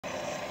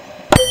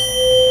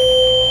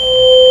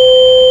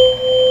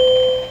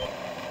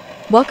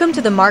Welcome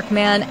to the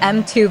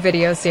MARKMANNM2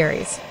 video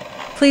series.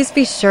 Please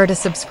be sure to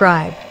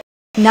subscribe.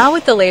 Now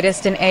with the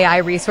latest in AI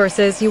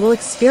resources, you will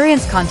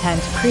experience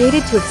content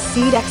created to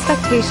exceed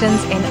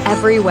expectations in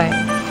every way.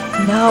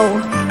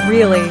 No,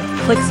 really,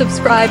 click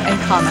subscribe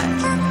and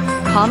comment.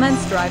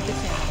 Comments drive the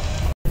channel.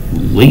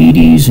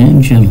 Ladies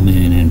and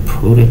gentlemen, and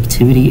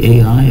productivity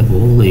AI of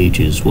all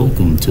ages,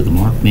 welcome to the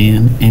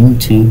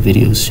MARKMANNM2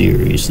 video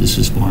series. This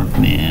is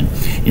Markman.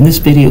 In this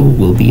video,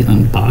 we'll be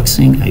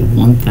unboxing a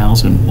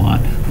 1000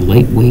 watt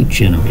lightweight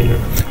generator.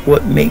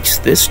 What makes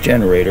this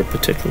generator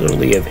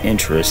particularly of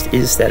interest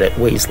is that it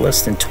weighs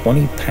less than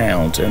 20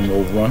 pounds and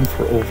will run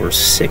for over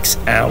 6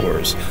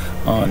 hours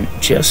on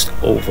just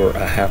over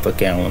a half a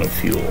gallon of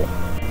fuel.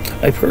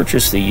 I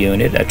purchased the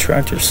unit at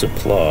Tractor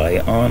Supply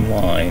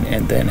online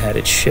and then had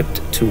it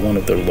shipped to one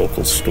of their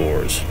local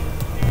stores.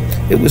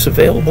 It was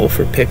available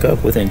for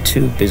pickup within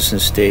 2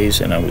 business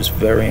days, and I was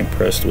very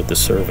impressed with the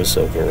service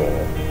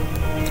overall.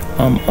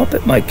 I'm up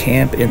at my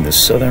camp in the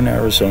southern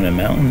Arizona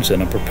mountains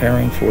and I'm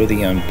preparing for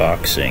the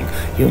unboxing.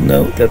 You'll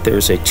note that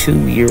there's a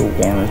 2-year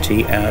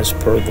warranty as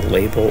per the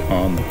label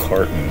on the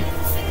carton.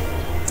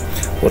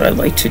 What I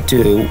like to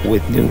do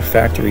with new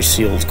factory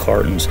sealed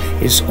cartons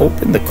is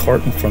open the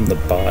carton from the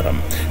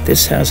bottom.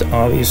 This has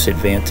obvious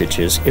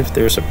advantages. If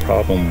there's a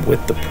problem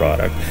with the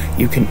product,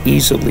 you can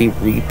easily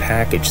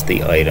repackage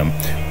the item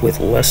with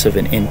less of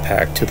an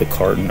impact to the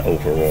carton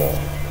overall.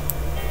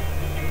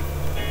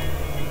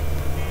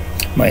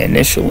 My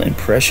initial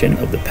impression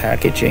of the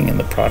packaging and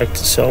the product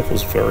itself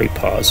was very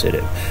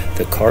positive.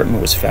 The carton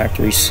was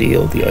factory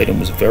sealed, the item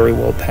was very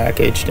well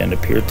packaged and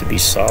appeared to be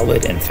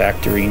solid and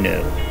factory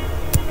new.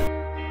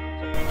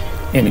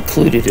 And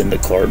included in the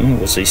carton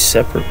was a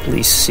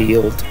separately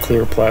sealed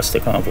clear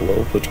plastic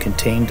envelope which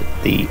contained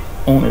the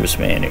owner's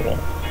manual.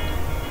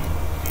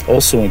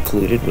 Also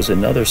included was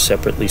another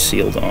separately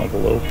sealed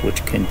envelope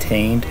which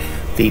contained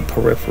the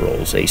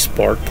peripherals, a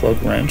spark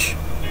plug wrench,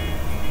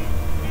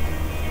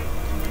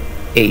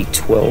 a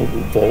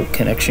 12-volt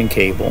connection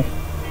cable,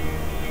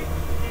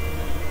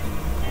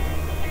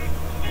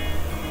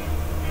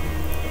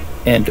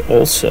 and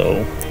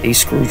also a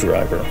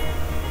screwdriver.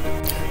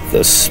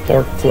 The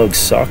spark plug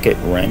socket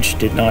wrench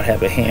did not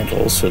have a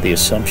handle, so the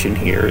assumption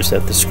here is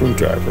that the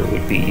screwdriver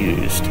would be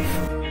used.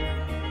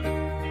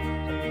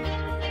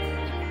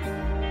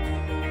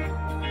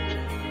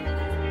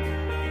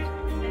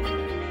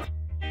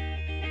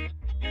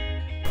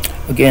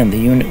 Again, the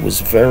unit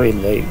was very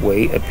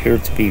lightweight,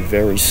 appeared to be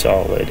very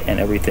solid, and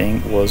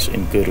everything was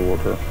in good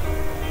order.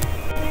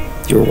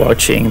 You're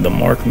watching the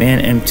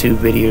MARKMANNM2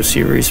 video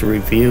series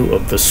review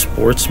of the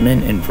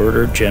Sportsman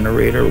Inverter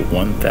Generator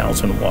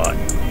 1000 watt.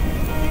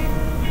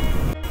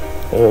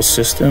 All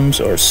systems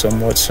are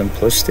somewhat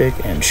simplistic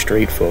and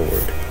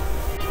straightforward.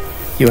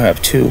 You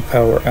have 2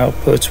 power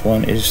outputs.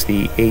 One is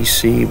the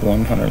AC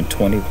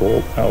 120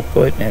 volt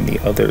output and the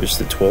other is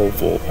the 12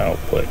 volt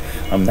output.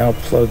 I'm now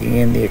plugging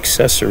in the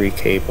accessory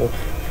cable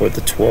for the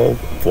 12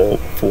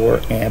 volt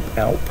 4 amp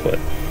output.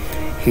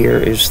 Here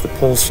is the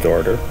pull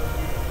starter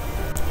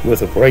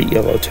with a bright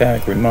yellow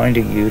tag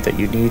reminding you that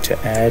you need to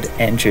add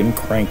engine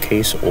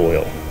crankcase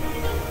oil.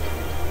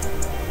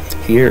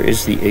 Here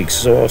is the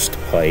exhaust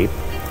pipe,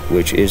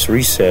 which is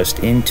recessed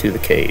into the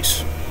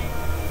case.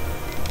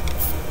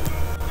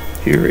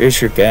 Here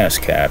is your gas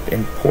cap.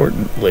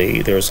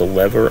 Importantly, there's a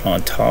lever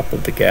on top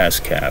of the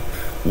gas cap.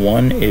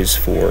 One is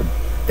for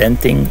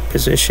venting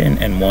position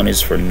and one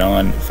is for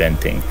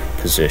non-venting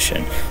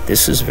position.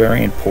 This is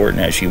very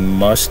important as you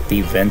must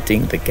be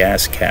venting the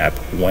gas cap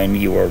when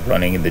you are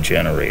running the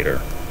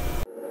generator.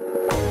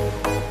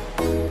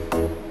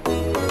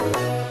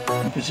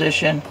 In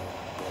position,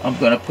 I'm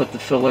going to put the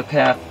filler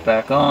cap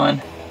back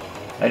on.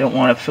 I don't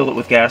want to fill it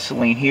with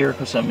gasoline here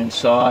because I'm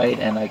inside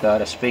and I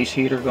got a space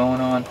heater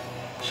going on.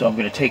 So I'm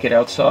going to take it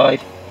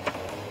outside,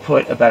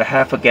 put about a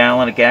half a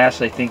gallon of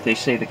gas. I think they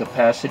say the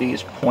capacity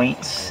is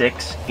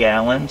 0.6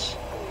 gallons.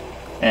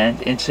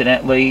 And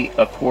incidentally,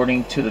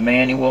 according to the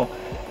manual,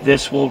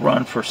 this will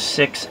run for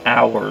 6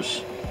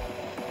 hours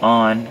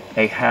on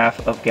a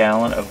half a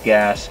gallon of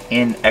gas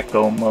in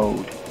eco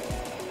mode.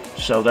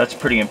 So that's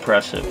pretty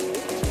impressive.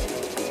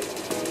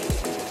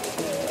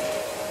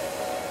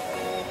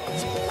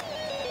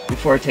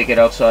 Before I take it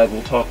outside,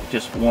 we'll talk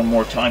just one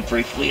more time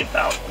briefly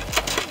about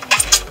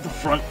the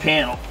front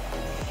panel,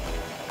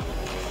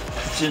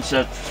 since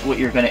that's what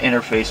you're going to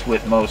interface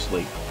with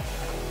mostly.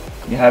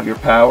 You have your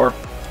power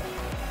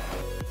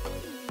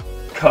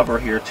cover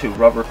here, 2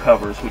 rubber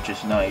covers, which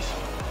is nice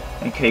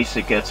in case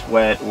it gets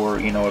wet, or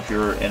if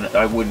you're in,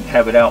 I wouldn't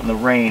have it out in the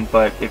rain,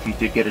 but if you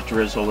did get a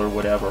drizzle or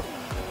whatever,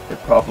 it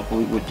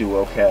probably would do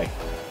okay.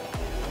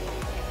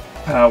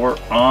 Power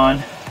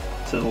on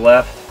to the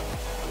left.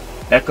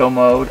 Eco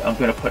mode I'm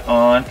going to put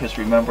on because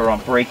remember I'm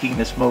breaking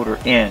this motor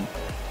in,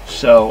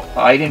 so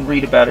I didn't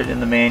read about it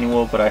in the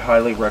manual, but I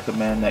highly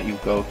recommend that you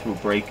go through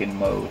break-in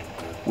mode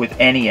with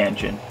any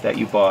engine that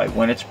you buy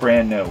when it's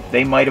brand new.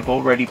 They might have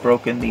already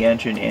broken the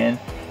engine in,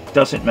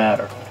 doesn't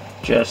matter,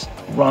 just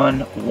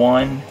run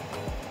 1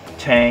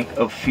 tank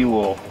of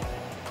fuel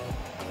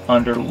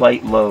under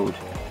light load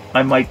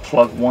I might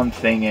plug one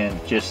thing in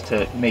just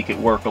to make it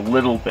work a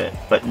little bit,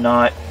 but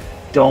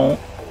don't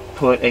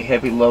put a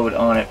heavy load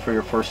on it for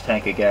your first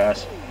tank of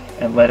gas,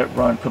 and let it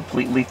run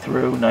completely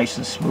through nice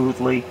and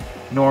smoothly,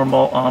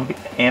 normal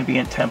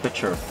ambient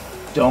temperature.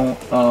 Don't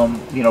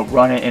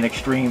run it in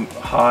extreme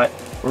hot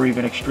or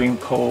even extreme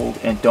cold,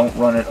 and don't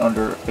run it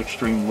under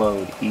extreme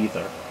load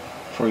either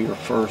for your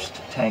first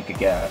tank of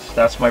gas.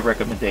 That's my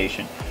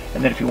recommendation.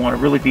 And then if you want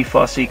to really be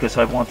fussy, because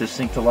I want this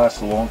thing to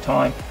last a long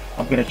time,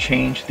 I'm going to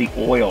change the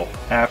oil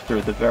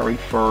after the very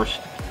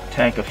first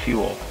tank of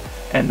fuel.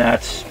 And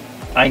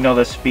I know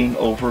that's being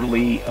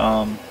overly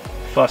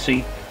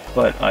fussy,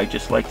 but I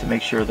just like to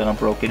make sure that I'm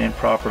broken in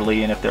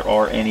properly, and if there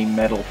are any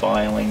metal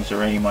filings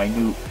or any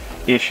minute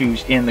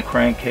issues in the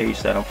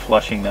crankcase, that I'm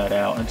flushing that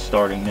out and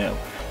starting new.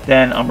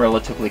 Then I'm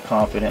relatively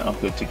confident I'm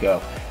good to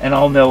go. And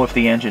I'll know if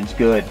the engine's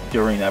good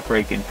during that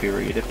break-in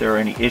period. If there are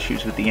any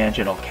issues with the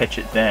engine, I'll catch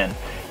it then,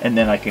 and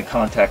then I can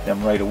contact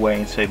them right away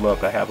and say,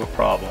 look, I have a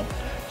problem.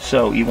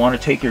 So you want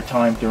to take your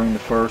time during the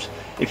first.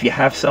 If you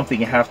have something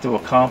you have to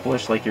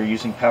accomplish, like you're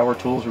using power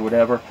tools or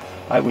whatever,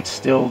 I would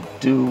still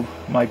do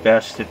my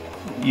best to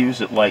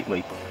use it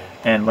lightly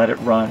and let it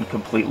run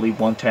completely,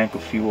 one tank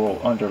of fuel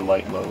under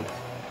light load.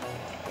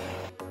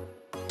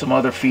 Some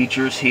other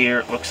features here.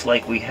 It looks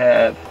like we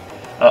have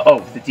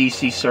the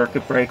DC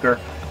circuit breaker.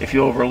 If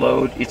you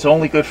overload, it's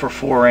only good for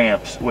 4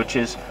 amps, which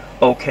is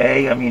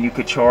okay. I mean, you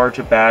could charge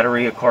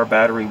a car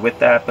battery with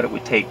that, but it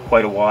would take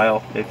quite a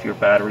while if your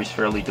battery's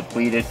fairly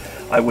depleted.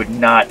 I would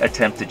not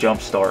attempt to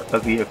jumpstart a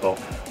vehicle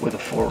with a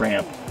 4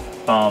 amp.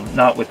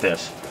 Not with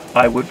this.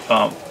 I would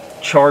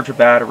charge a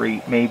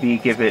battery, maybe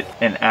give it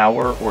an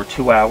hour or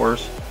 2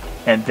 hours,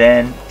 and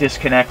then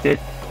disconnect it,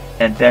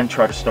 and then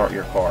try to start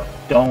your car.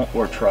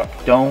 Or truck.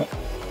 Don't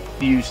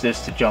use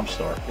this to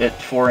jumpstart.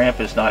 4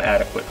 amp is not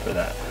adequate for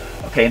that.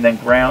 Okay, and then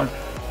ground.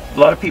 A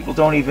lot of people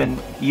don't even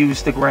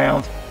use the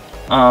ground.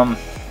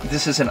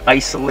 This is an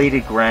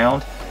isolated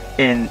ground.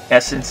 In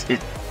essence,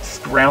 it's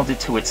grounded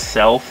to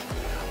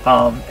itself,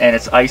 and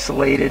it's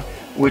isolated,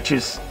 which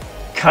is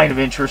kind of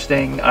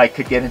interesting. I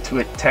could get into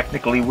it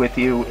technically with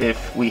you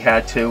if we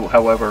had to.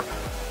 However,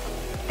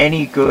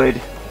 any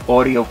good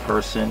audio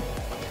person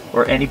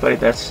or anybody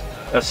that's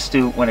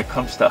astute when it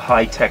comes to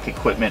high-tech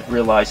equipment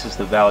realizes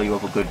the value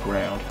of a good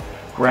ground.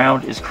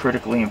 Ground is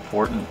critically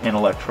important in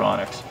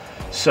electronics.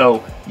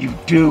 So you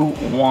do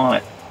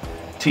want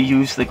to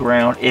use the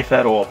ground if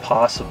at all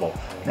possible.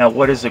 Now,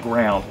 what is a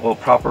ground? Well,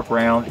 proper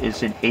ground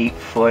is an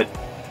 8-foot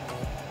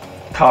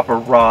copper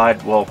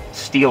rod,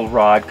 steel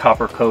rod,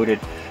 copper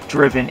coated,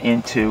 driven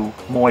into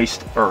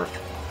moist earth.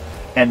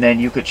 And then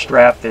you could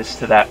strap this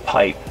to that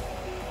pipe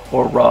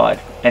or rod,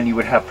 and you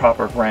would have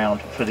proper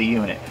ground for the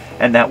unit.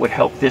 And that would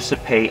help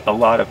dissipate a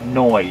lot of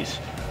noise.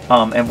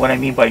 And what I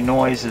mean by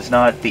noise is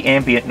not the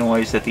ambient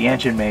noise that the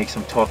engine makes.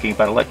 I'm talking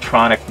about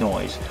electronic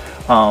noise.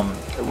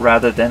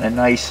 Rather than a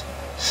nice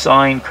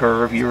sine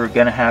curve, you're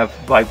going to have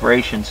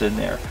vibrations in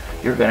there.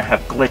 You're going to have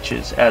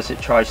glitches as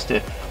it tries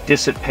to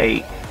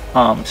dissipate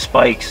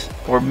spikes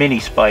or mini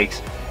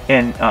spikes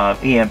in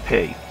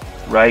EMP,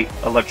 right?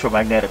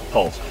 Electromagnetic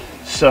pulse.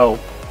 So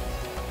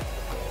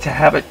to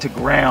have it to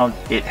ground,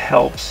 it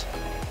helps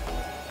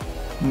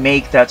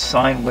make that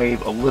sine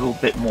wave a little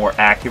bit more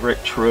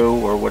accurate, true,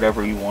 or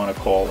whatever you want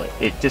to call it.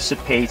 It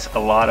dissipates a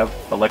lot of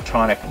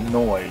electronic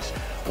noise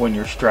when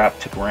you're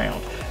strapped to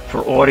ground.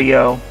 For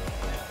audio,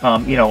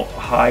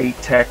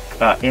 high-tech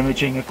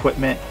imaging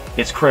equipment,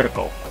 it's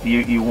critical.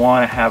 You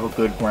want to have a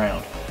good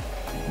ground.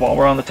 While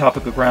we're on the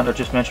topic of ground, I'll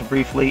just mention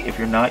briefly, if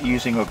you're not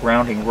using a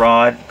grounding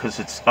rod, because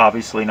it's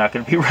obviously not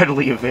going to be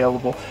readily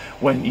available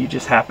when you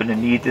just happen to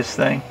need this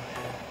thing.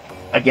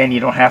 Again, you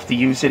don't have to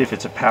use it if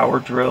it's a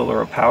power drill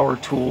or a power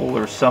tool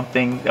or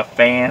something, a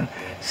fan,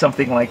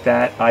 something like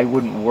that. I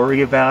wouldn't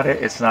worry about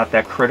it. It's not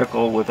that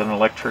critical with an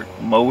electric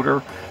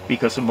motor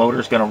because the motor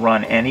is going to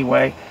run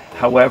anyway.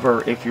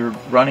 However, if you're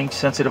running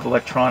sensitive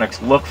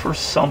electronics, look for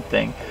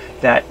something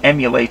that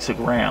emulates a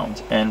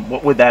ground. And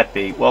what would that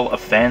be? Well, a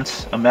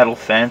fence, a metal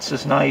fence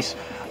is nice.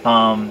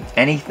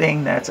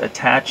 Anything that's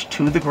attached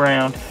to the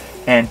ground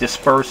and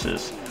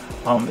disperses.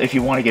 If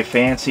you want to get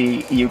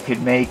fancy, you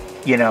could make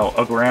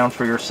a ground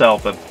for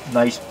yourself, a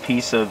nice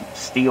piece of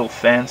steel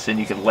fence, and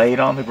you could lay it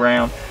on the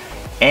ground.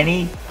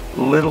 Any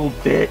little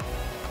bit,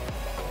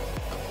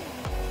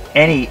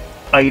 any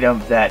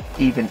item that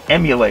even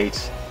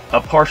emulates a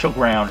partial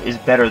ground is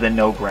better than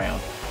no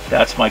ground.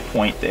 That's my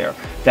point there.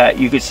 That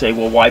you could say,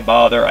 well, why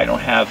bother? I don't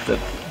have the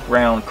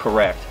ground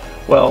correct.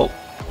 Well,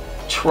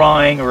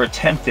 trying or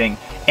attempting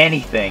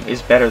anything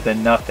is better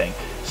than nothing.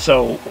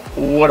 So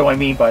what do I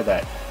mean by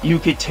that? You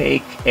could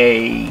take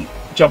a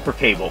jumper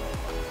cable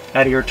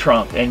out of your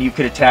trunk and you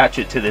could attach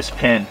it to this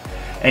pin,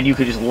 and you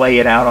could just lay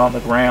it out on the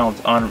ground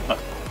on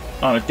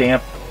a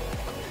damp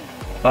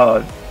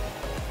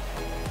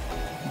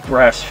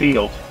grass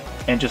field,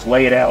 and just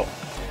lay it out,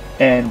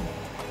 and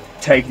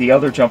take the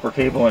other jumper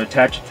cable and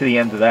attach it to the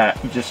end of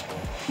that and just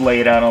lay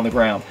it out on the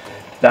ground.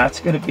 That's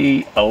going to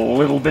be a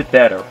little bit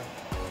better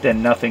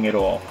than nothing at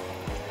all.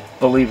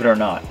 believe it or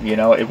not. You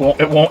know, it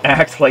won't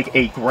act like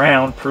a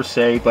ground per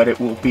se, but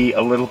it will be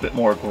a little bit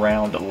more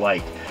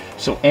ground-like.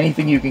 So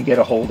anything you can get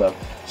a hold of.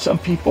 Some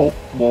people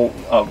will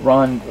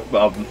run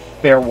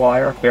bare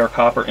wire, bare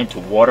copper into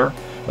water,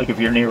 like if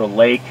you're near a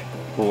lake,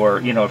 or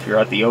you know, if you're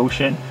at the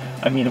ocean.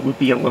 I mean, it would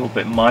be a little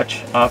bit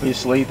much.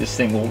 Obviously, this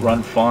thing will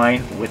run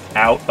fine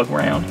without a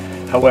ground.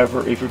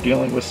 However, if you're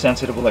dealing with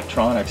sensitive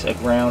electronics, a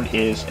ground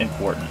is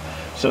important.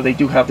 So they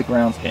do have the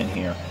ground pin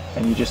here,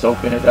 and you just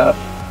open it up,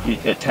 you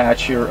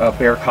attach your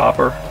bare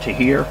copper to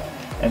here,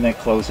 and then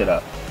close it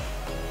up.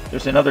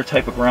 There's another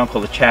type of ground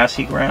called a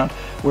chassis ground,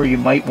 where you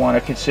might want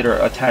to consider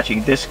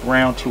attaching this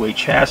ground to a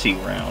chassis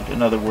ground.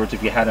 In other words,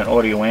 if you had an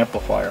audio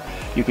amplifier,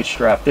 you could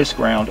strap this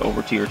ground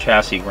over to your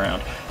chassis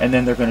ground, and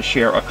then they're going to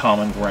share a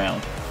common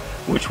ground,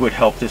 which would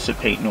help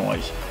dissipate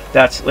noise.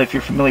 That's, if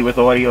you're familiar with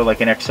audio,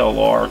 like an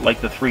XLR, like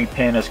the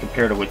 3-pin as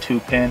compared to a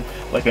 2-pin,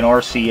 like an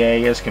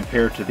RCA as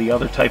compared to the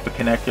other type of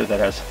connector that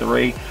has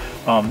 3.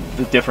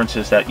 The difference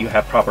is that you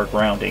have proper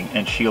grounding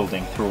and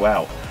shielding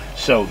throughout.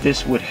 So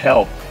this would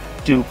help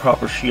do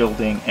proper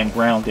shielding and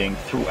grounding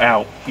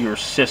throughout your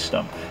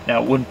system.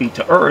 Now, it wouldn't be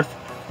to earth,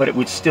 but it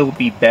would still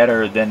be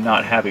better than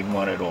not having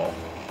one at all.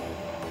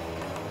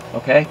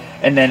 Okay,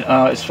 and then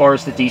as far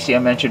as the DC, I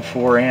mentioned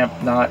 4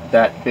 amp, not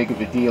that big of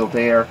a deal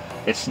there.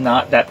 It's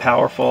not that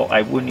powerful.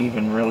 I wouldn't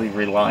even really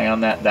rely on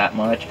that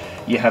much.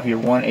 You have your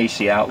one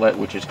AC outlet,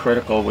 which is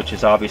critical, which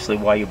is obviously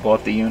why you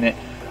bought the unit.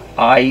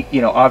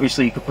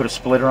 Obviously you could put a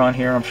splitter on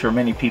here. I'm sure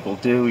many people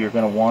do. You're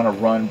going to want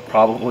to run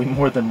probably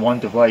more than one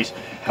device.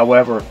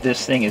 However,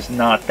 this thing is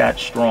not that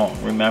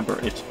strong. Remember,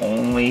 it's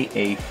only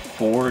a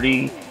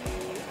 40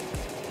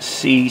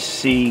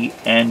 cc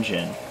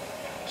engine.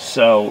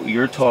 So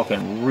you're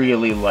talking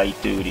really light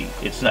duty.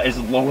 It's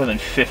lower than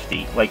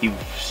 50, like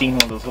you've seen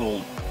one of those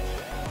little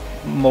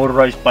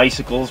motorized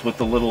bicycles with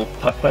the little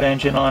putt-putt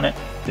engine on it.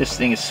 This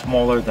thing is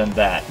smaller than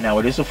that. Now,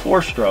 it is a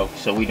 4-stroke,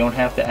 so we don't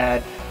have to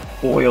add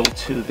oil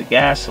to the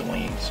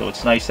gasoline. So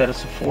it's nice that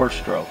it's a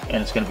 4-stroke,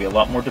 and it's going to be a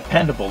lot more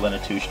dependable than a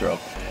 2-stroke.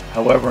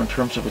 However, in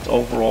terms of its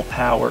overall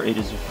power, it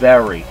is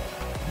very,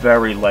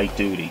 very light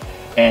duty.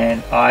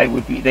 And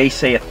they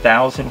say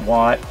 1,000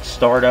 watt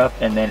startup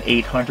and then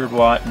 800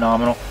 watt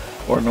nominal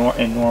or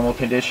in normal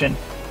condition.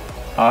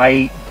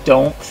 I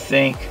don't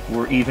think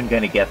we're even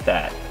going to get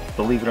that,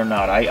 believe it or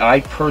not.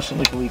 I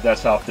personally believe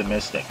that's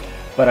optimistic.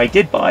 But I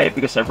did buy it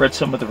because I read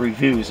some of the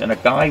reviews, and a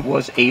guy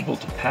was able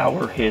to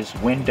power his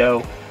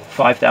window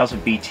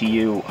 5,000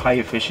 BTU high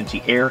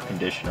efficiency air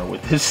conditioner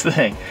with this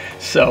thing.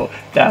 So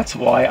that's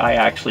why I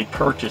actually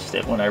purchased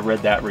it when I read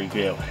that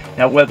review.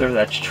 Now, whether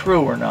that's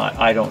true or not,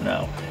 I don't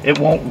know. It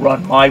won't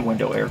run my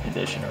window air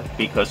conditioner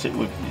because it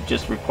would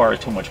just require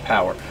too much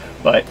power.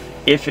 But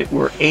if it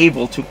were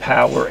able to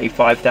power a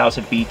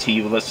 5,000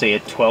 BTU, let's say a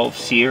 12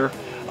 SEER,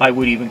 I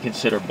would even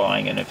consider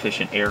buying an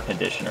efficient air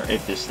conditioner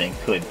if this thing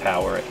could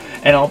power it.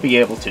 And I'll be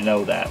able to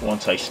know that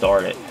once I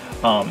start it.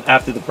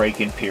 After the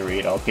break-in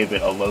period, I'll give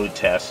it a load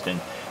test and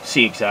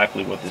see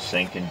exactly what this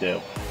thing can do.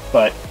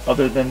 But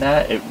other than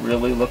that, it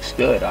really looks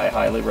good. I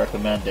highly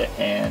recommend it,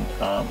 and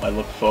I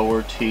look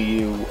forward to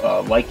you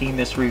liking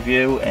this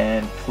review,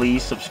 and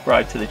please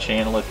subscribe to the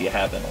channel if you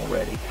haven't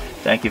already.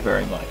 Thank you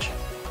very much.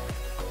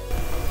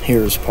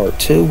 Here's part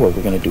 2, where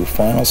we're going to do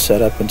final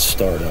setup and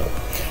startup.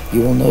 You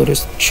will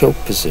notice choke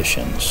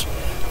positions.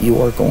 You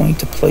are going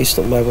to place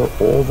the lever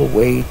all the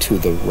way to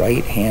the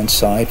right hand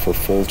side for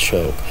full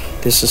choke.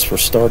 This is for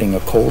starting a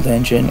cold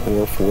engine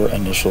or for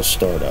initial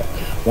startup.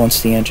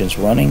 Once the engine's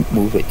running,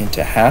 move it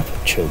into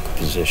half choke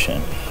position.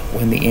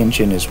 When the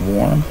engine is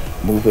warm,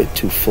 move it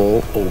to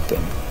full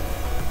open.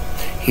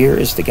 Here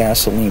is the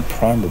gasoline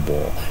primer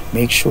ball.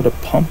 Make sure to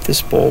pump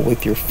this ball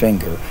with your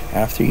finger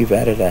after you've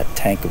added that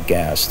tank of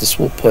gas. This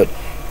will put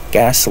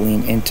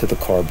gasoline into the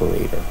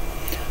carburetor.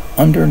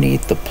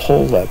 Underneath the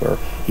pull lever,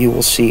 you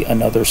will see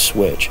another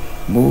switch.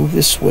 Move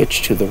the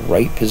switch to the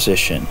right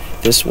position.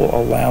 This will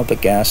allow the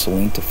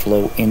gasoline to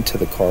flow into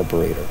the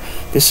carburetor.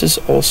 This is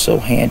also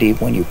handy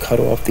when you cut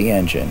off the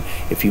engine.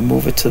 If you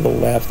move it to the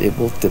left, it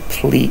will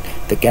deplete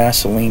the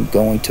gasoline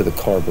going to the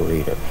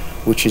carburetor,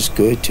 which is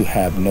good to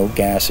have no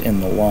gas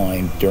in the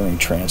line during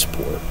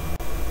transport,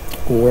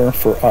 or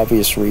for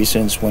obvious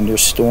reasons when you're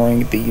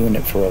storing the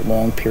unit for a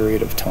long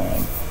period of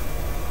time.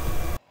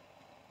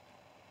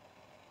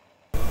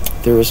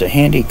 There is a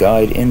handy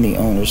guide in the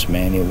owner's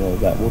manual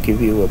that will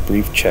give you a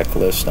brief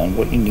checklist on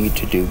what you need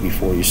to do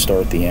before you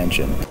start the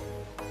engine.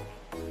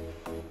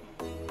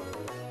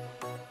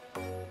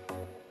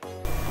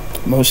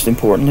 Most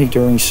importantly,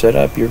 during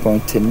setup, you're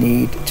going to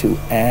need to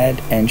add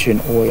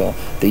engine oil.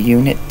 The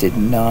unit did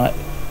not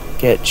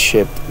get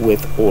shipped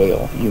with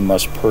oil. You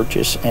must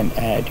purchase and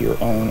add your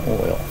own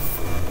oil.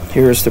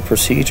 Here is the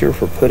procedure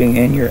for putting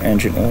in your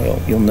engine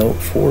oil. You'll note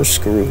 4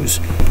 screws.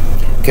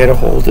 Get a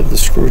hold of the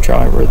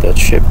screwdriver that's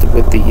shipped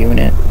with the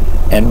unit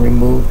and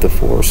remove the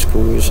 4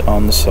 screws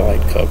on the side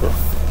cover.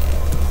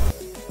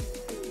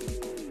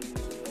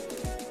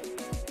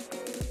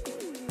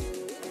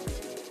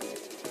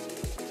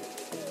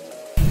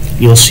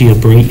 You'll see a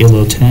bright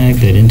yellow tag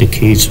that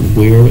indicates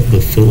where the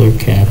filler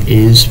cap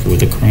is for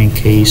the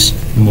crankcase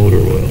motor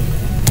oil.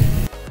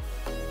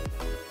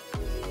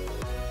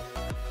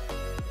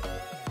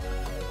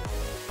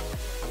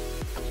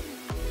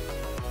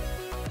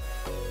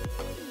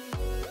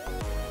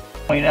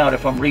 Point out,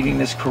 if I'm reading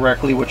this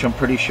correctly, which I'm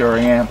pretty sure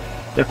I am,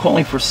 they're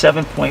calling for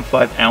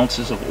 7.5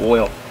 ounces of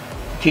oil.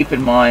 Keep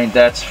in mind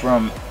that's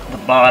from the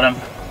bottom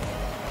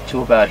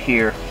to about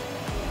here,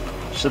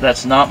 so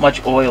that's not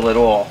much oil at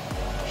all.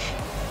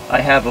 I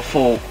have a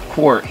full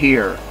quart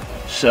here,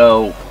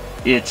 so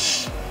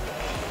it's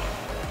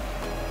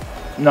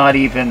not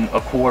even a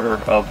quarter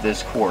of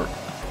this quart,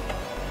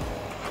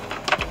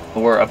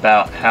 or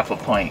about half a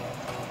pint.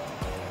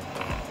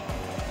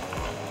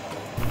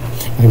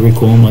 I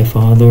recall my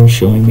father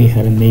showing me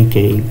how to make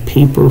a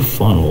paper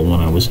funnel when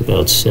I was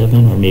about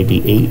 7 or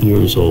maybe 8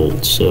 years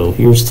old. So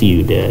here's to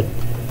you, Dad.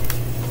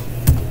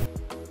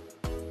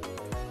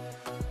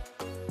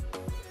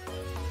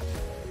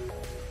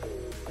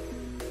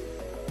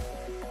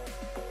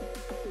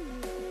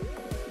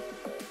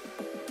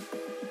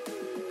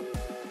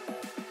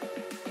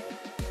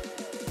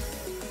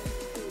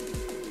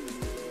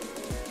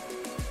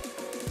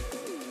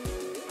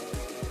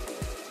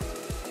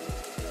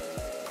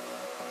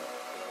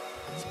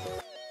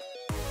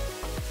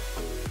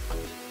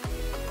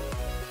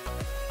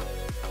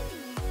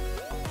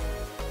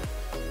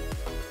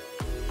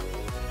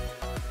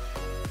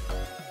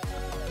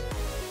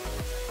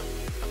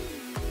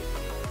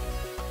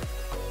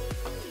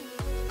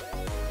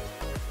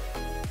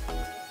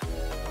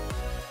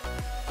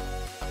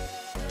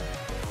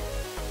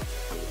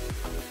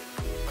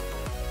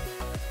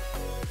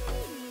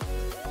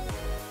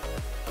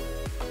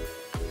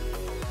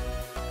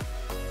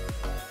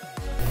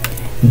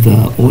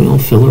 The oil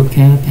filler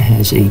cap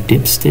has a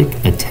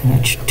dipstick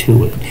attached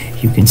to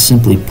it. You can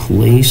simply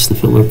place the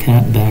filler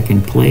cap back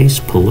in place,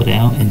 pull it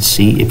out, and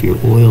see if your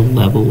oil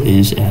level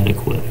is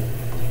adequate.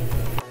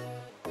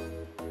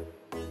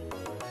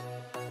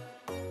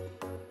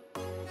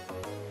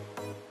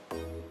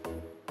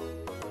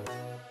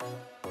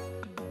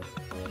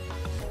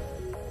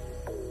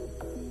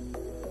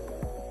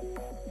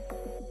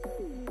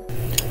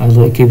 I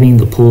like giving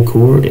the pull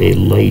cord a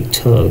light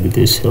tug.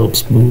 This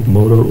helps move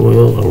motor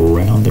oil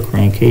around the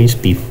crankcase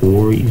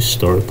before you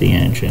start the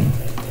engine.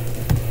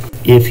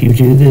 If you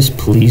do this,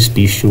 please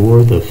be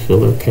sure the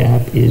filler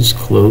cap is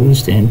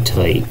closed and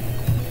tight.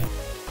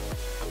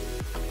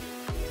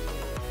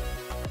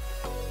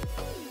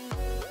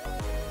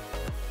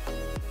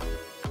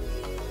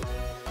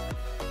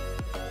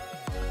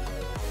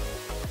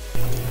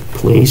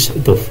 Place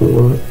the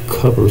 4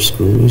 cover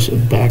screws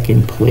back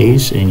in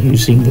place, and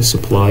using the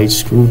supplied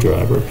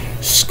screwdriver,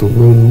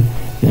 screw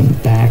them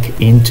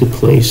back into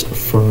place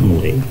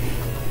firmly.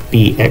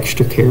 Be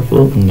extra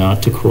careful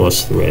not to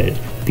cross thread.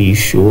 Be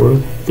sure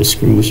the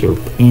screws are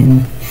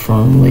in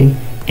firmly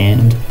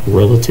and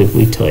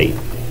relatively tight.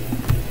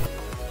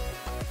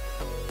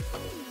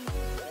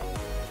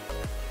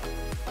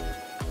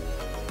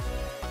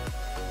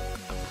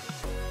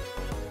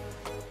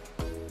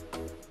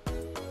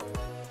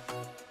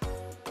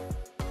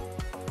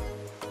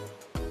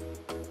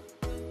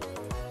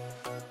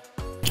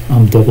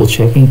 I'm double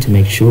checking to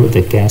make sure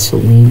the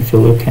gasoline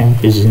filler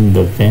cap is in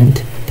the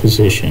vent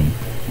position.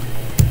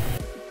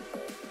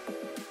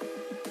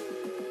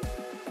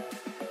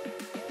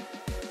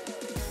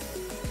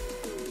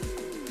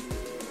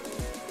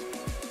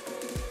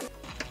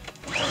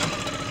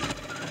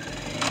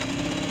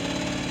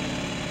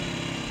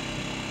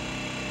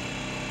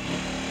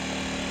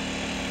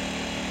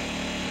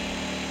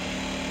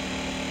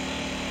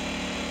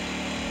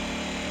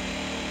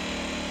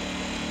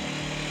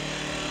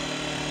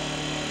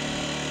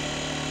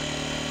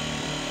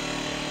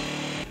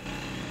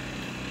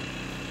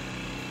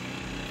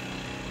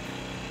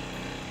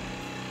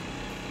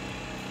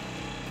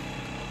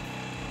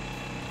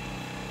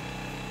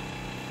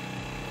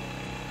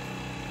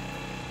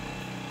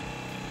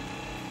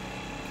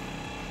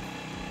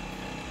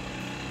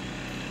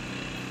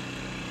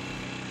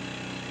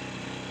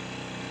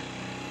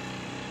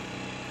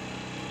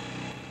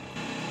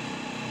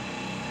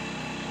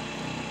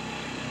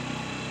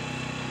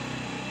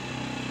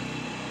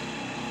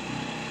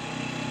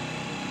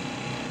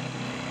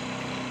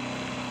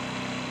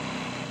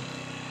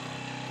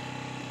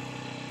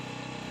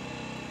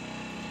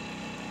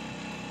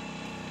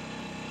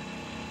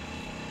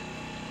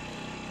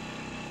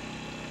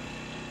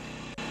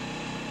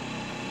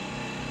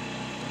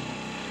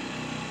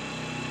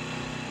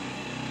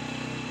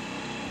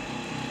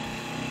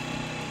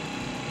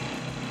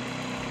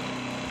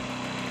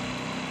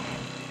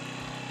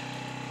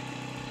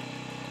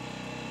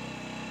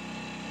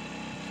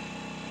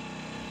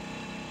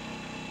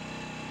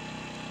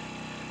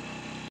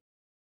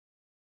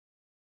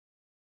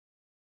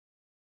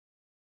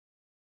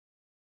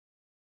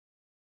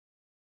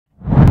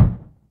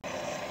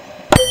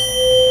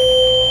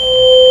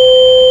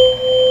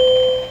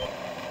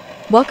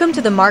 Welcome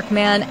to the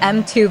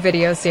MARKMANNM2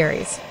 video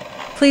series.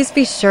 Please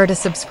be sure to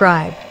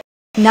subscribe.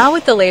 Now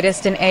with the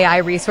latest in AI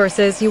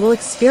resources, you will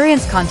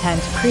experience content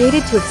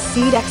created to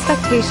exceed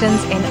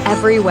expectations in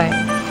every way.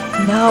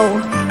 No,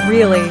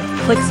 really.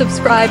 Click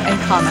subscribe and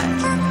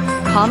comment.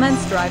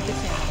 Comments drive the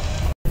channel.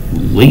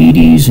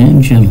 Ladies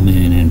and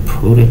gentlemen, and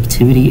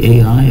productivity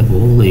AI of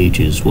all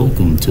ages,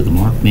 welcome to the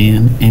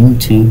Markman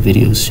M2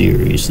 video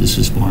series. This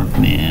is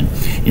Markman.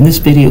 In this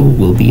video,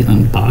 we'll be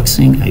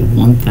unboxing a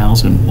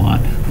 1000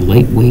 watt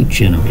lightweight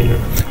generator.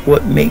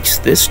 What makes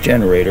this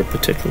generator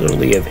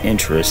particularly of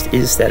interest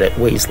is that it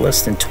weighs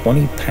less than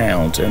 20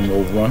 pounds and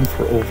will run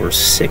for over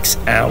 6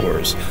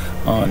 hours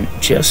on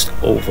just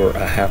over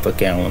a half a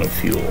gallon of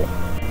fuel.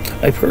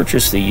 I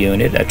purchased the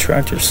unit at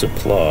Tractor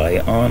Supply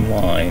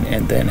online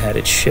and then had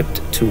it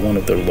shipped to one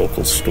of their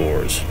local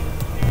stores.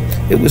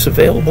 It was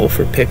available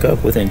for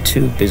pickup within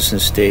 2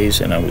 business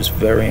days, and I was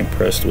very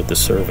impressed with the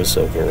service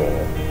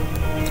overall.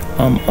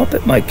 I'm up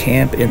at my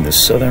camp in the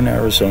southern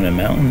Arizona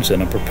mountains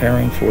and I'm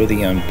preparing for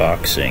the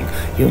unboxing.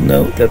 You'll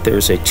note that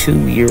there's a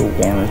 2-year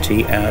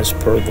warranty as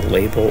per the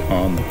label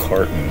on the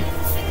carton.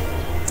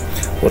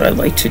 What I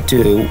like to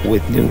do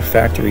with new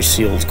factory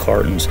sealed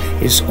cartons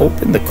is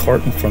open the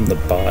carton from the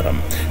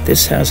bottom.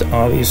 This has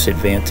obvious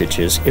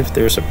advantages. If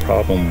there's a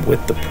problem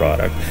with the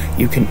product,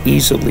 you can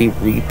easily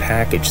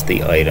repackage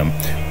the item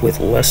with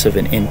less of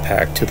an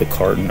impact to the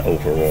carton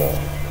overall.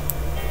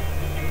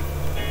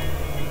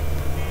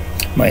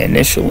 My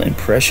initial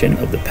impression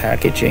of the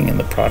packaging and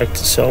the product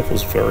itself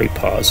was very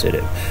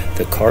positive.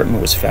 The carton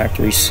was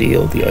factory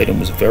sealed, the item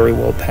was very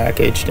well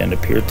packaged and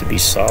appeared to be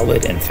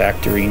solid and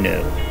factory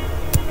new.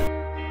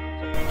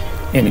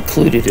 And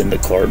included in the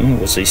carton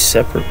was a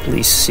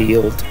separately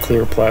sealed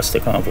clear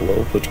plastic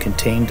envelope which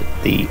contained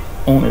the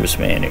owner's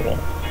manual.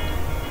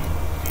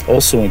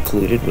 Also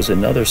included was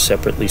another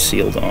separately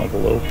sealed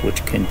envelope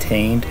which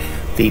contained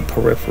the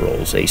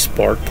peripherals, a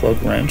spark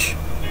plug wrench,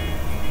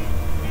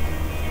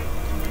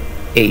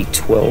 a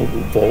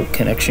 12-volt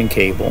connection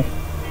cable,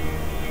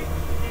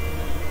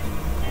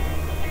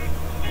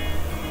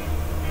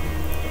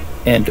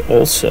 and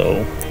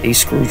also a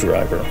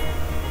screwdriver.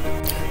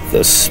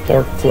 The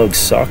spark plug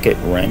socket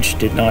wrench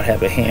did not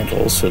have a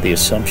handle, so the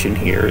assumption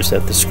here is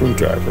that the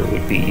screwdriver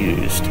would be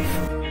used.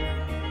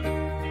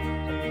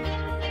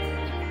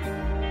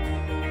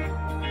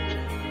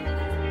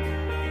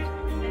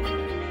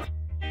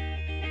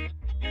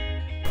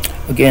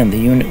 Again, the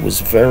unit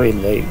was very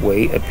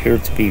lightweight,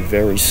 appeared to be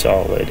very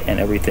solid, and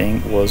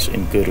everything was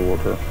in good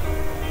order.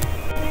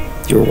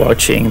 You're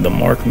watching the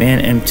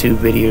Markman M2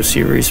 video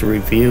series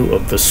review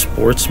of the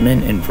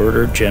Sportsman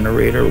Inverter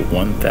Generator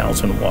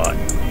 1000 watt.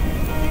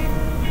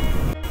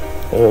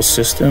 All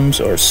systems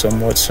are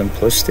somewhat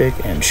simplistic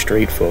and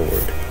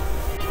straightforward.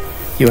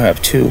 You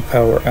have 2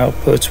 power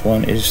outputs.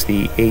 One is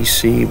the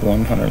AC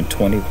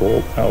 120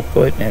 volt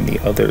output and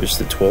the other is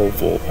the 12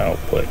 volt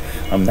output.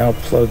 I'm now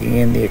plugging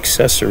in the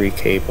accessory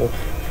cable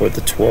for the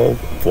 12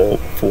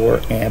 volt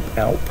 4 amp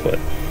output.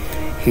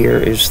 Here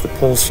is the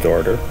pull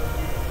starter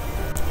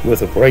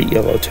with a bright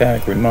yellow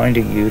tag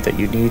reminding you that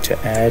you need to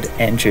add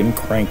engine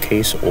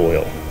crankcase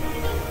oil.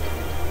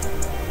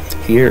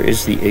 Here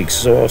is the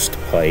exhaust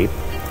pipe,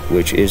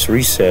 which is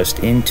recessed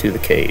into the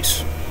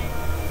case.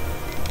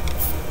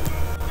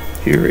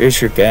 Here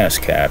is your gas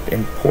cap.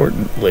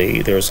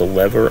 Importantly, there's a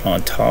lever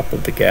on top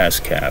of the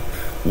gas cap.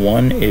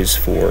 One is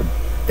for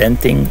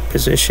venting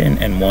position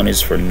and one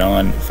is for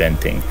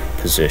non-venting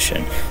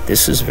position.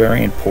 This is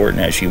very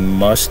important as you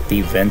must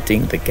be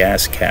venting the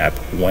gas cap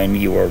when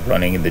you are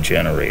running the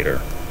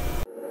generator.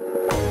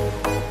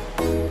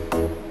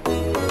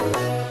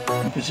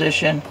 In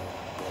position,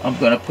 I'm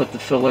going to put the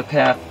filler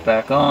cap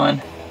back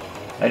on.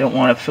 I don't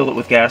want to fill it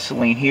with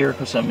gasoline here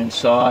because I'm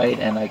inside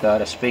and I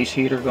got a space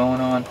heater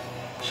going on.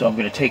 So I'm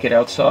going to take it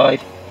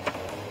outside,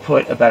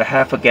 put about a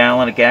half a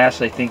gallon of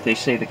gas. I think they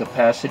say the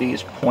capacity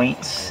is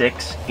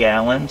 0.6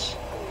 gallons.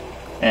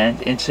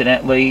 And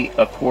incidentally,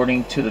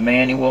 according to the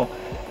manual,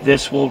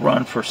 this will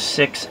run for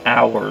 6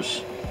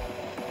 hours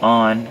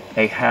on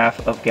a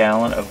half a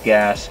gallon of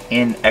gas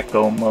in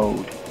eco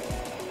mode.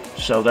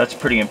 So that's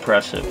pretty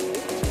impressive.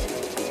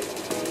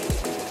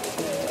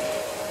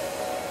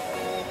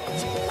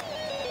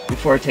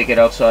 Before I take it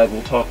outside,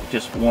 we'll talk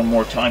just one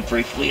more time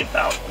briefly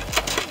about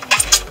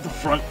the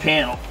front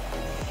panel,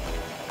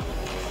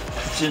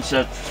 since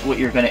that's what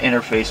you're going to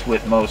interface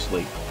with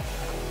mostly.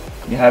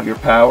 You have your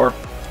power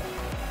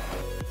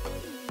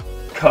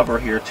cover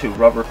here, 2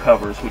 rubber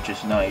covers, which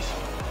is nice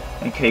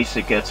in case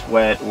it gets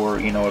wet, or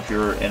if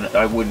you're in,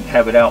 I wouldn't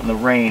have it out in the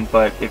rain,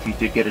 but if you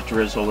did get a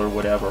drizzle or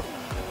whatever,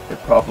 it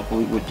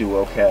probably would do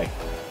okay.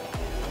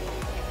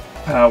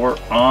 Power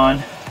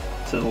on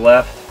to the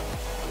left.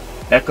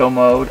 Eco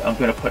mode I'm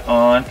going to put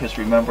on because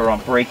remember I'm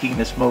breaking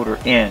this motor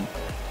in,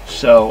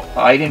 so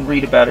I didn't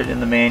read about it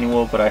in the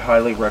manual, but I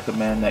highly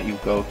recommend that you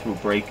go through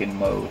break-in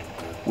mode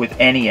with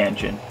any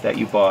engine that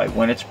you buy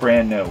when it's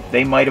brand new.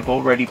 They might have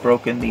already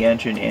broken the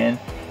engine in,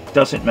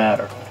 doesn't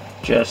matter,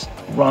 just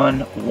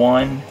run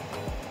 1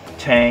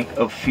 tank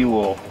of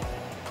fuel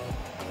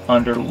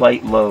under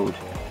light load.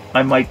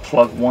 I might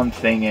plug one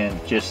thing in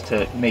just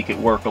to make it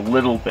work a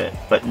little bit,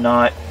 but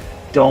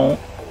don't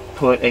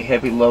put a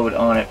heavy load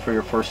on it for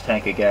your first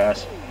tank of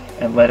gas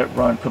and let it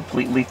run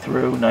completely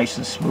through, nice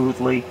and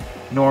smoothly,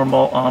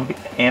 normal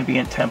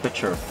ambient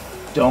temperature.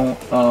 Don't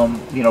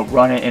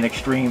run it in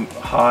extreme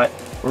hot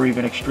or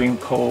even extreme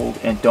cold,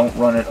 and don't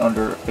run it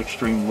under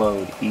extreme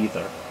load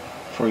either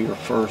for your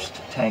first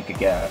tank of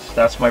gas.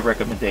 That's my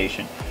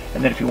recommendation.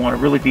 And then if you want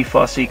to really be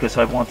fussy, because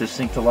I want this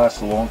thing to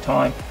last a long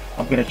time,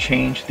 I'm going to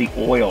change the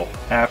oil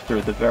after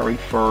the very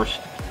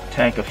first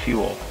tank of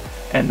fuel.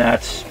 And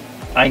that's,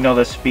 I know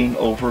that's being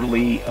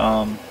overly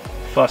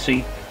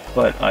fussy,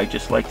 but I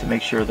just like to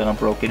make sure that I'm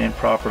broken in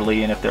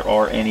properly, and if there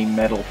are any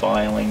metal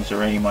filings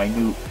or any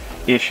minute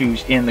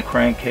issues in the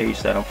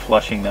crankcase, that I'm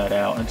flushing that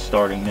out and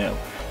starting new.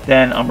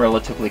 Then I'm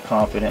relatively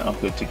confident I'm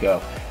good to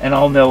go. And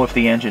I'll know if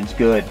the engine's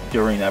good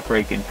during that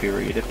break-in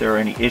period. If there are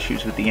any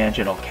issues with the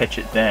engine, I'll catch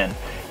it then,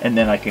 and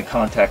then I can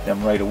contact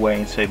them right away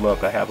and say,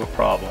 look, I have a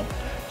problem.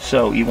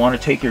 So you want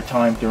to take your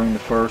time during the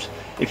first.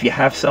 If you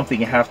have something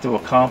you have to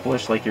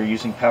accomplish, like you're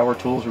using power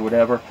tools or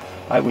whatever,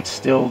 I would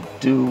still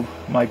do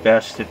my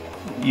best to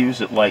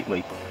use it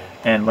lightly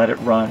and let it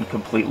run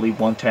completely,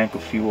 one tank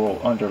of fuel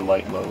under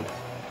light load.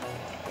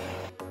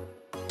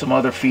 Some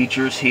other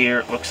features here,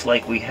 it looks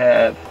like we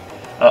have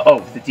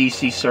the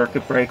DC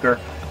circuit breaker.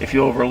 If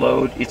you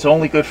overload, it's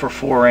only good for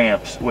 4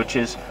 amps, which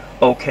is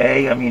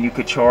okay. I mean, you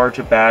could charge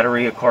a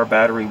battery, a car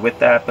battery with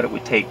that, but it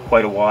would take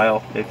quite a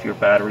while if your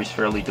battery's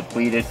fairly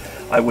depleted.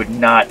 I would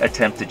not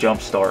attempt to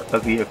jumpstart a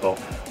vehicle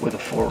with a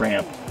 4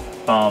 amp.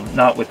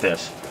 Not with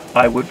this.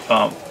 I would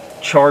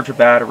charge a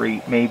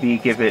battery, maybe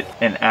give it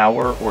an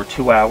hour or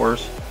 2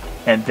 hours,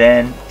 and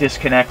then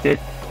disconnect it,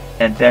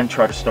 and then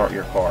try to start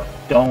your car.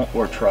 Don't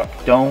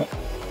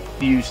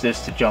use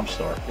this to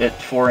jumpstart it.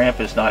 4 amp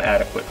is not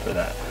adequate for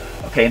that.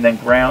 Okay, and then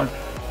ground.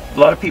 A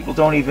lot of people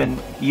don't even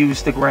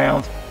use the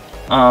ground.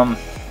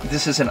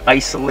 This is an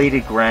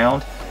isolated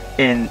ground.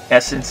 In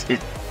essence,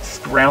 it's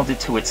grounded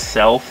to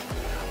itself,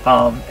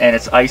 and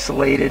it's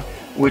isolated,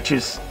 which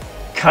is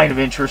kind of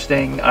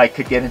interesting. I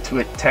could get into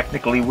it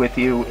technically with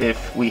you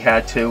if we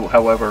had to.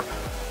 However,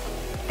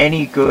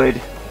 any good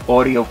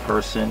audio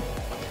person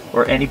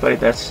or anybody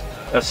that's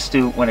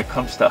astute when it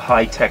comes to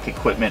high-tech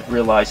equipment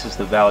realizes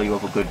the value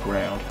of a good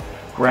ground.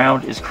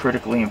 Ground is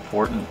critically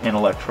important in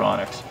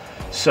electronics.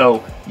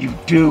 So you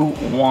do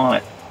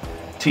want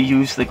to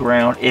use the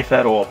ground if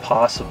at all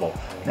possible.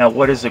 Now,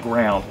 what is a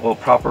ground? Well,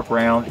 proper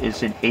ground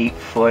is an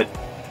 8-foot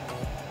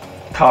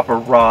copper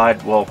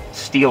rod, well,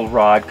 steel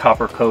rod,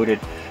 copper coated,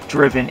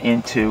 driven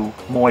into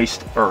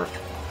moist earth.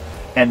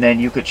 And then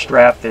you could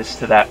strap this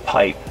to that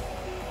pipe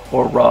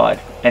or rod,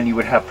 and you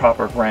would have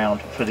proper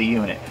ground for the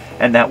unit.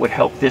 And that would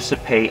help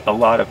dissipate a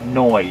lot of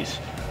noise.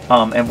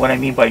 And what I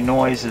mean by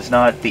noise is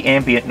not the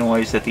ambient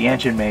noise that the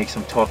engine makes.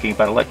 I'm talking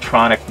about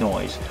electronic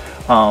noise.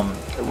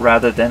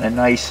 Rather than a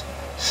nice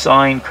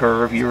sine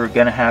curve, you're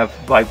going to have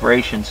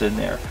vibrations in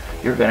there.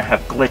 You're going to have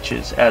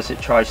glitches as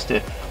it tries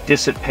to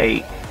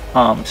dissipate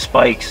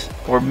spikes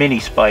or mini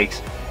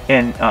spikes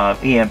in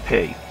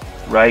EMP,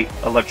 right?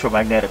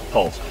 Electromagnetic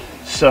pulse.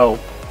 So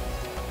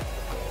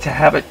to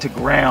have it to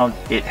ground,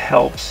 it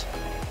helps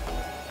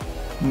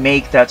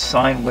make that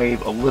sine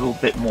wave a little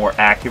bit more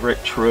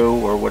accurate, true,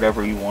 or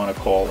whatever you want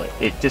to call it.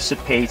 It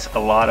dissipates a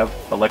lot of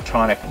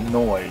electronic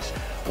noise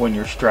when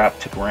you're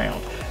strapped to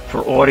ground.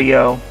 For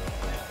audio,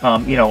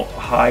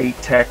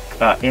 high-tech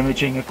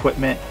imaging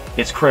equipment,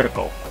 it's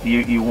critical.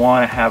 You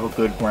want to have a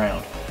good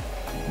ground.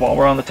 While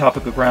we're on the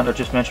topic of ground, I'll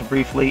just mention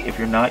briefly, if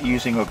you're not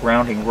using a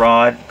grounding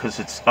rod, because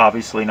it's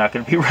obviously not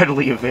going to be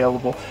readily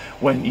available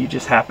when you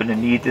just happen to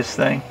need this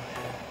thing.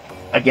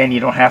 Again, you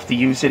don't have to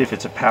use it if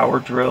it's a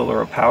power drill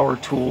or a power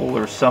tool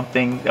or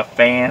something, a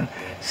fan,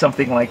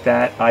 something like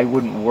that. I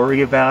wouldn't worry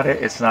about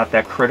it. It's not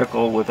that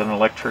critical with an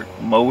electric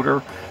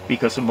motor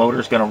because the motor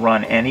is going to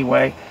run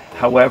anyway.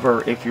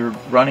 However, if you're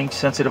running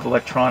sensitive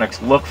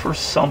electronics, look for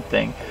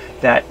something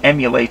that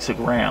emulates a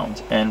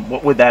ground. And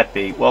what would that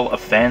be? Well, a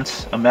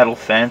fence, a metal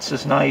fence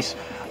is nice.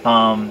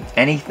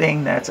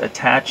 Anything that's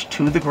attached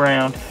to the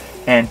ground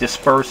and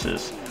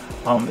disperses.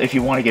 If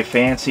you want to get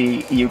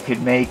fancy, you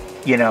could make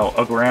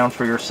a ground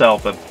for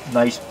yourself, a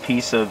nice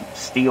piece of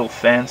steel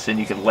fence, and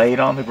you could lay it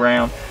on the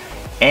ground.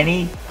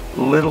 Any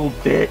little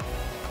bit,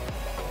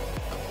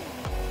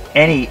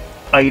 any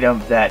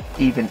item that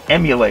even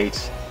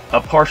emulates a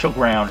partial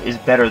ground is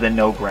better than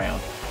no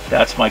ground.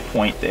 That's my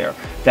point there.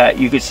 That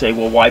you could say,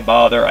 well, why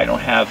bother? I don't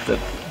have the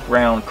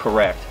ground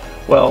correct.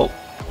 Well,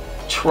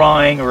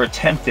 trying or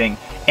attempting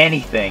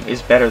anything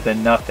is better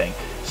than nothing.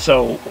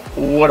 So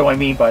what do I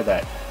mean by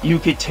that? You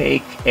could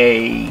take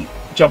a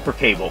jumper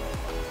cable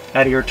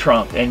out of your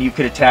trunk and you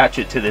could attach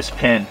it to this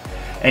pin,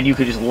 and you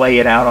could just lay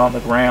it out on the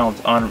ground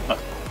on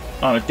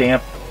a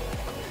damp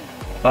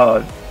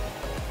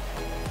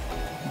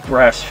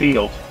grass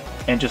field,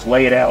 and just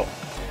lay it out,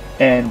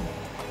 and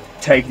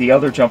take the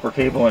other jumper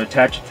cable and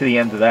attach it to the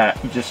end of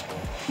that and just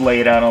lay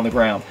it out on the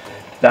ground.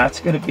 That's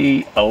going to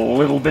be a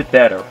little bit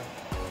better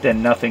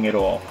than nothing at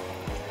all.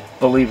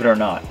 Believe it or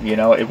not,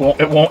 it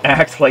won't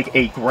act like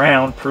a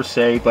ground per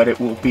se, but it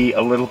will be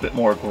a little bit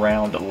more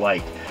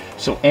ground-like.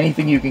 So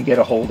anything you can get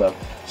a hold of.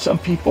 Some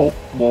people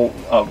will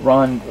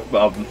run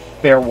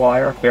bare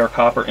wire, bare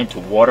copper into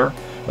water,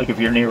 like if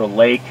you're near a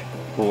lake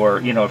or,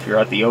 you know, if you're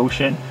at the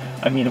ocean.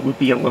 I mean, it would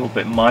be a little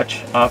bit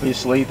much.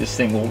 Obviously, this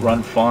thing will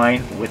run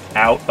fine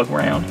without a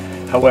ground.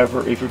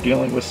 However, if you're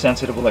dealing with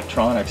sensitive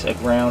electronics, a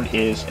ground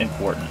is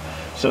important.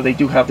 So they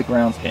do have the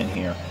ground pin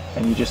here,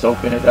 and you just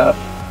open it up,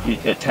 you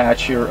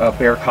attach your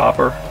bare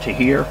copper to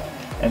here,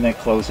 and then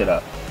close it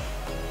up.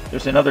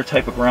 There's another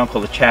type of ground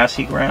called a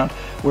chassis ground,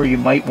 where you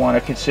might want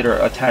to consider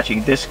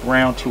attaching this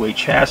ground to a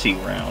chassis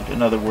ground.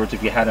 In other words,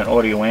 if you had an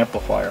audio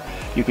amplifier,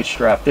 you could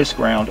strap this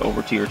ground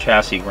over to your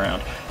chassis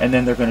ground, and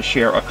then they're going to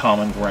share a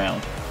common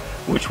ground,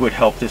 which would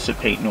help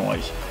dissipate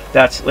noise.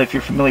 That's, if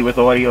you're familiar with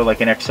audio,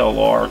 like an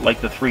XLR, like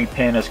the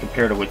 3-pin as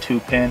compared to a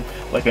 2-pin,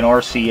 like an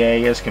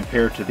RCA as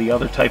compared to the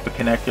other type of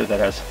connector that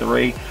has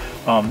 3.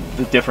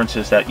 The difference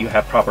is that you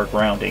have proper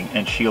grounding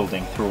and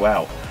shielding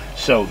throughout.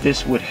 So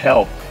this would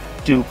help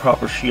do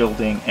proper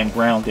shielding and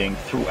grounding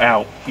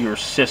throughout your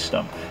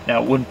system.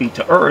 Now, it wouldn't be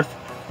to earth,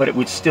 but it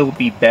would still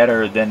be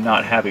better than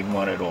not having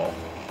one at all.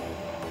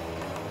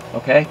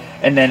 Okay,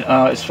 and then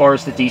as far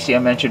as the DC, I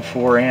mentioned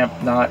 4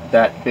 amp, not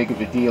that big of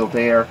a deal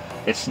there.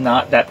 It's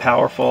not that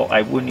powerful.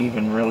 I wouldn't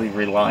even really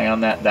rely on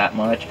that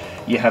much.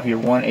 You have your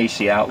one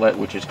AC outlet,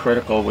 which is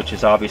critical, which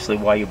is obviously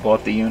why you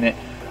bought the unit.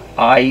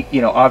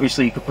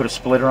 Obviously you could put a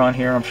splitter on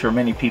here. I'm sure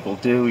many people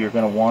do. You're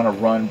going to want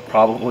to run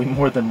probably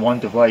more than one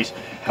device.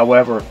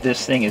 However,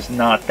 this thing is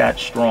not that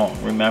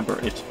strong. Remember,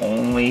 it's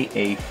only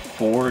a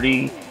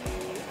 40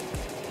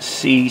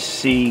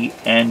 cc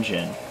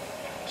engine.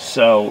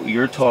 So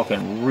you're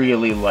talking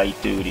really light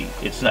duty.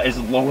 It's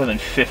lower than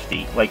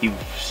 50, like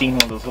you've seen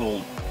one of those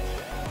little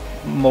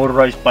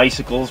motorized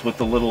bicycles with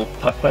the little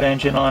putt-putt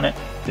engine on it.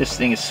 This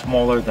thing is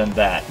smaller than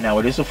that. Now,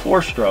 it is a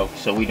 4-stroke,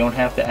 so we don't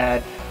have to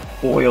add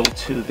oil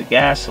to the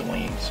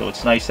gasoline. So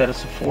it's nice that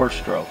it's a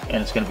 4-stroke,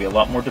 and it's going to be a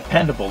lot more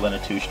dependable than a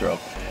 2-stroke.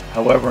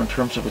 However, in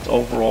terms of its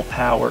overall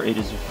power, it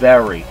is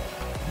very,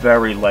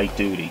 very light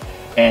duty.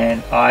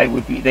 And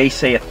they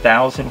say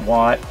 1,000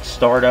 watt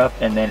startup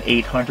and then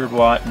 800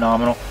 watt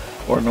nominal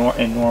or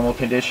in normal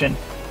condition.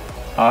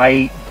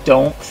 I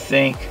don't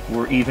think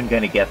we're even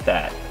going to get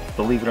that,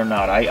 believe it or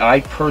not.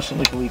 I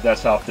personally believe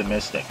that's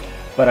optimistic.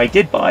 But I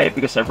did buy it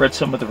because I read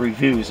some of the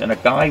reviews, and a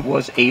guy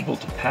was able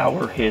to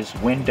power his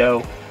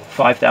window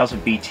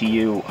 5,000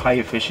 BTU high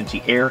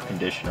efficiency air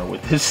conditioner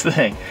with this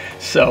thing.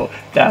 So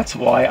that's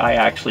why I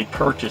actually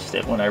purchased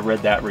it when I read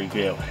that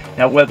review.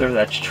 Now, whether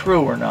that's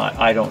true or not,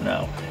 I don't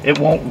know. It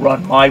won't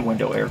run my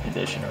window air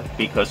conditioner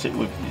because it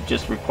would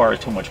just require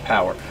too much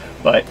power.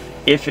 But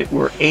if it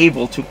were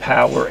able to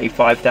power a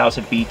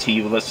 5,000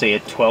 BTU, let's say a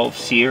 12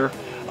 SEER,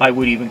 I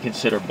would even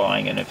consider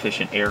buying an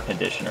efficient air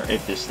conditioner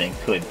if this thing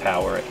could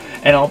power it.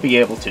 And I'll be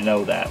able to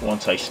know that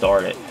once I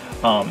start it.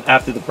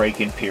 After the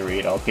break-in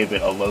period, I'll give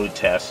it a load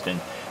test and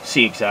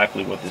see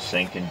exactly what this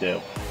thing can do.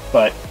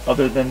 But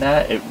other than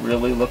that, it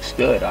really looks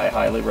good. I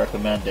highly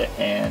recommend it,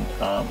 and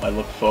I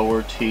look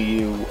forward to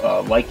you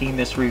liking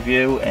this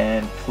review,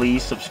 and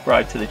please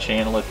subscribe to the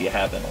channel if you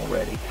haven't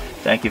already.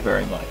 Thank you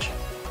very much.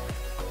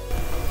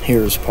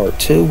 Here's part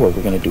 2, where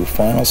we're going to do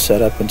final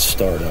setup and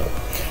startup.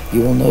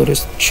 You will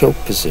notice choke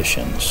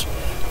positions.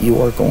 You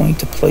are going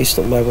to place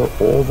the lever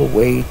all the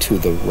way to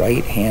the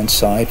right hand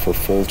side for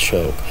full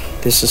choke.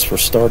 This is for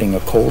starting a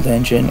cold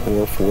engine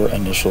or for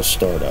initial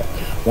startup.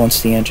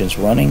 Once the engine's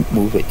running,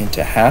 move it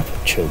into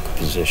half choke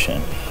position.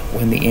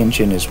 When the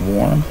engine is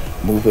warm,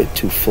 move it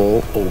to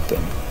full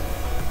open.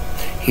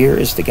 Here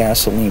is the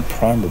gasoline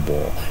primer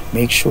ball.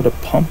 Make sure to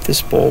pump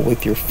this ball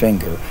with your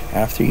finger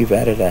after you've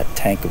added that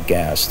tank of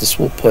gas. This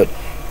will put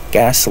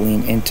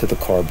gasoline into the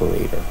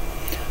carburetor.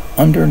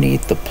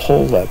 Underneath the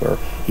pull lever,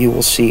 you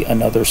will see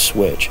another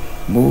switch.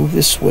 Move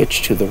the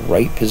switch to the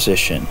right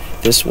position.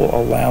 This will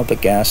allow the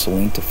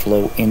gasoline to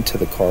flow into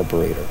the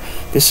carburetor.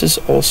 This is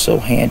also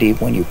handy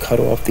when you cut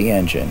off the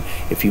engine.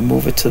 If you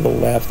move it to the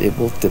left, it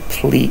will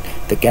deplete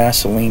the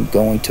gasoline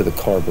going to the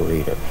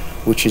carburetor,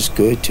 which is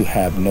good to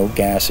have no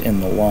gas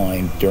in the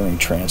line during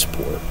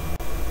transport,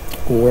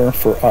 or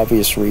for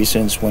obvious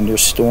reasons when you're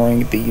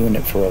storing the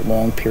unit for a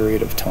long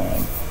period of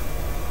time.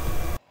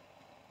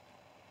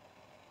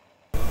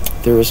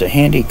 There is a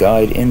handy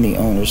guide in the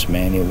owner's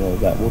manual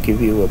that will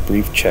give you a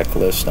brief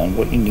checklist on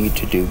what you need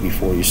to do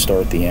before you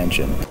start the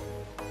engine.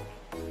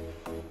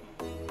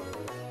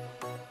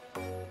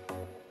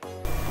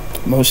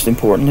 Most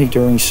importantly,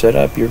 during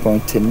setup, you're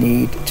going to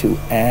need to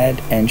add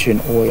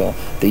engine oil.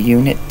 The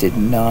unit did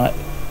not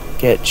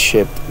get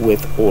shipped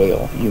with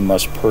oil. You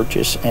must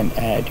purchase and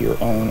add your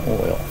own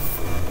oil.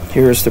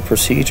 Here is the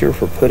procedure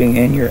for putting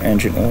in your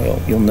engine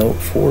oil. You'll note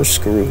 4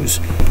 screws.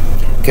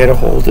 Get a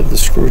hold of the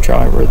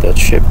screwdriver that's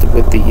shipped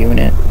with the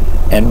unit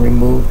and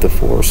remove the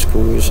 4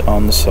 screws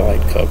on the side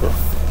cover.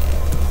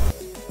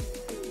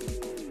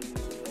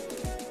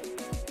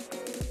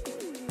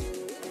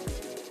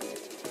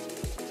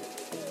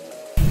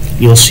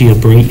 You'll see a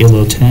bright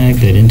yellow tag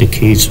that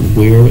indicates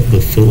where the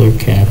filler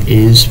cap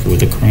is for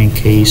the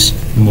crankcase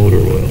motor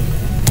oil.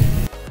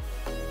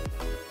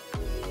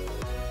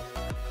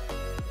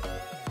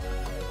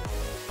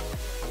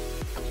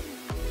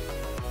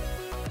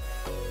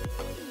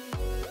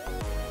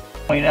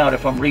 out,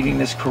 if I'm reading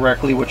this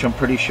correctly, which I'm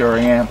pretty sure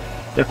I am,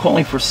 they're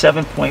calling for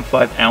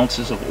 7.5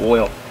 ounces of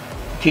oil.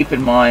 Keep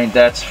in mind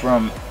that's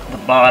from the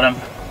bottom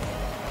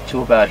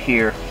to about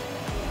here,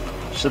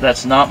 so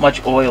that's not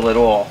much oil at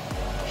all.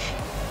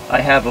 I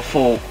have a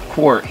full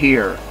quart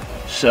here,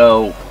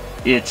 so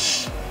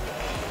it's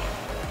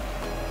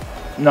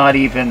not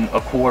even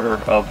a quarter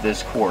of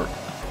this quart,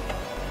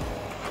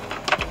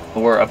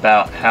 or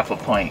about half a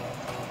pint.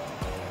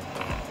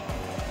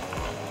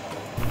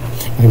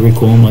 I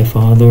recall my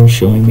father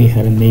showing me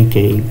how to make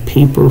a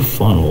paper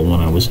funnel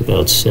when I was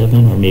about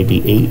 7 or maybe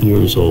 8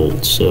 years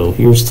old. So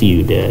here's to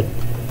you, Dad.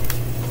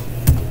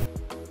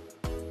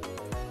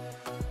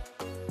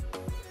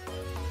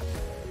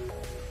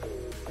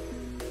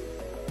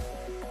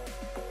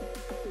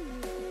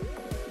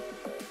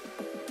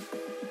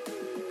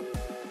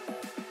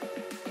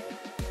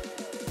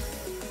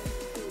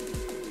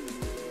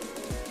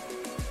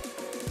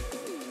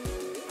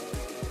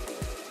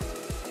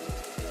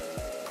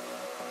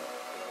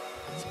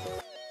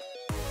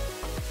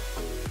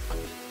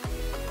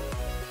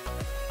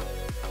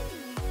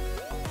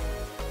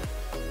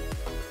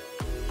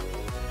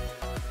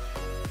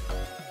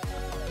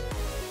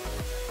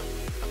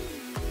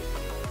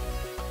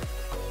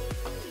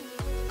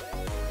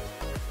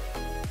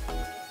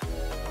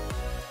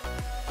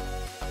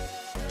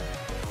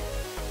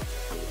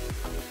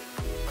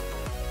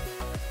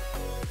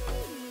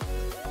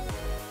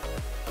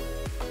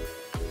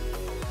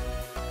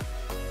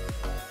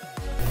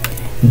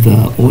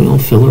 The oil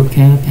filler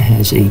cap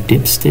has a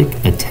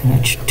dipstick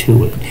attached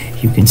to it.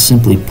 You can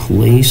simply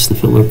place the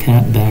filler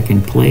cap back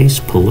in place,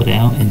 pull it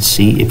out, and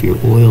see if your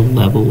oil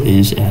level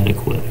is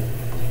adequate.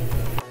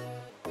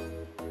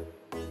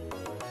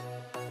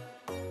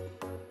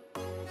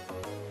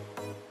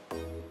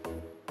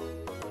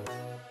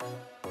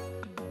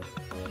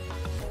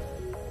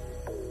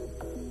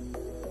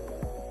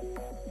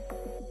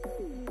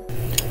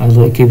 I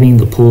like giving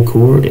the pull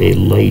cord a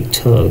light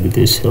tug.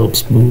 This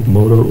helps move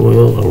motor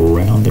oil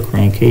around the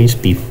crankcase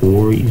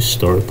before you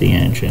start the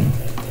engine.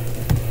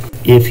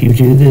 If you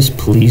do this,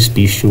 please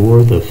be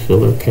sure the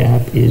filler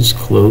cap is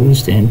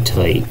closed and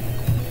tight.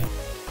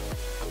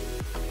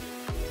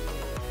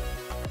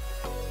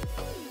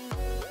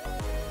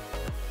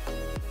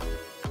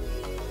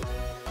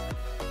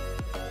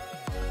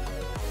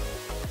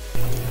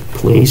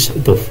 Place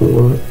the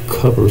 4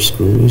 cover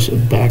screws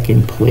back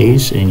in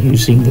place, and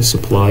using the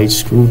supplied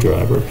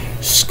screwdriver,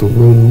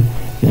 screw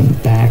them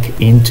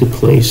back into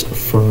place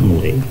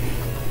firmly.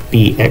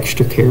 Be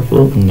extra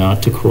careful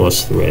not to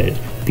cross thread.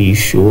 Be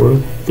sure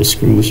the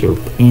screws are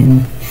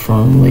in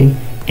firmly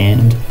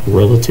and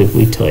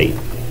relatively tight.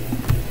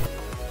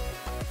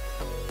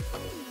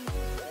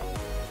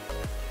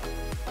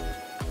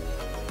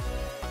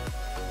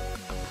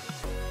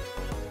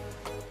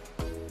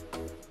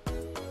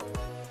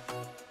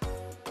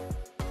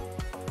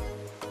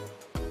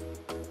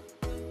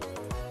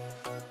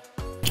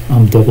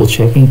 I'm double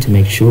checking to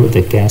make sure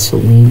the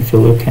gasoline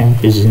filler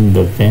cap is in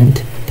the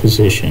vent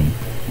position.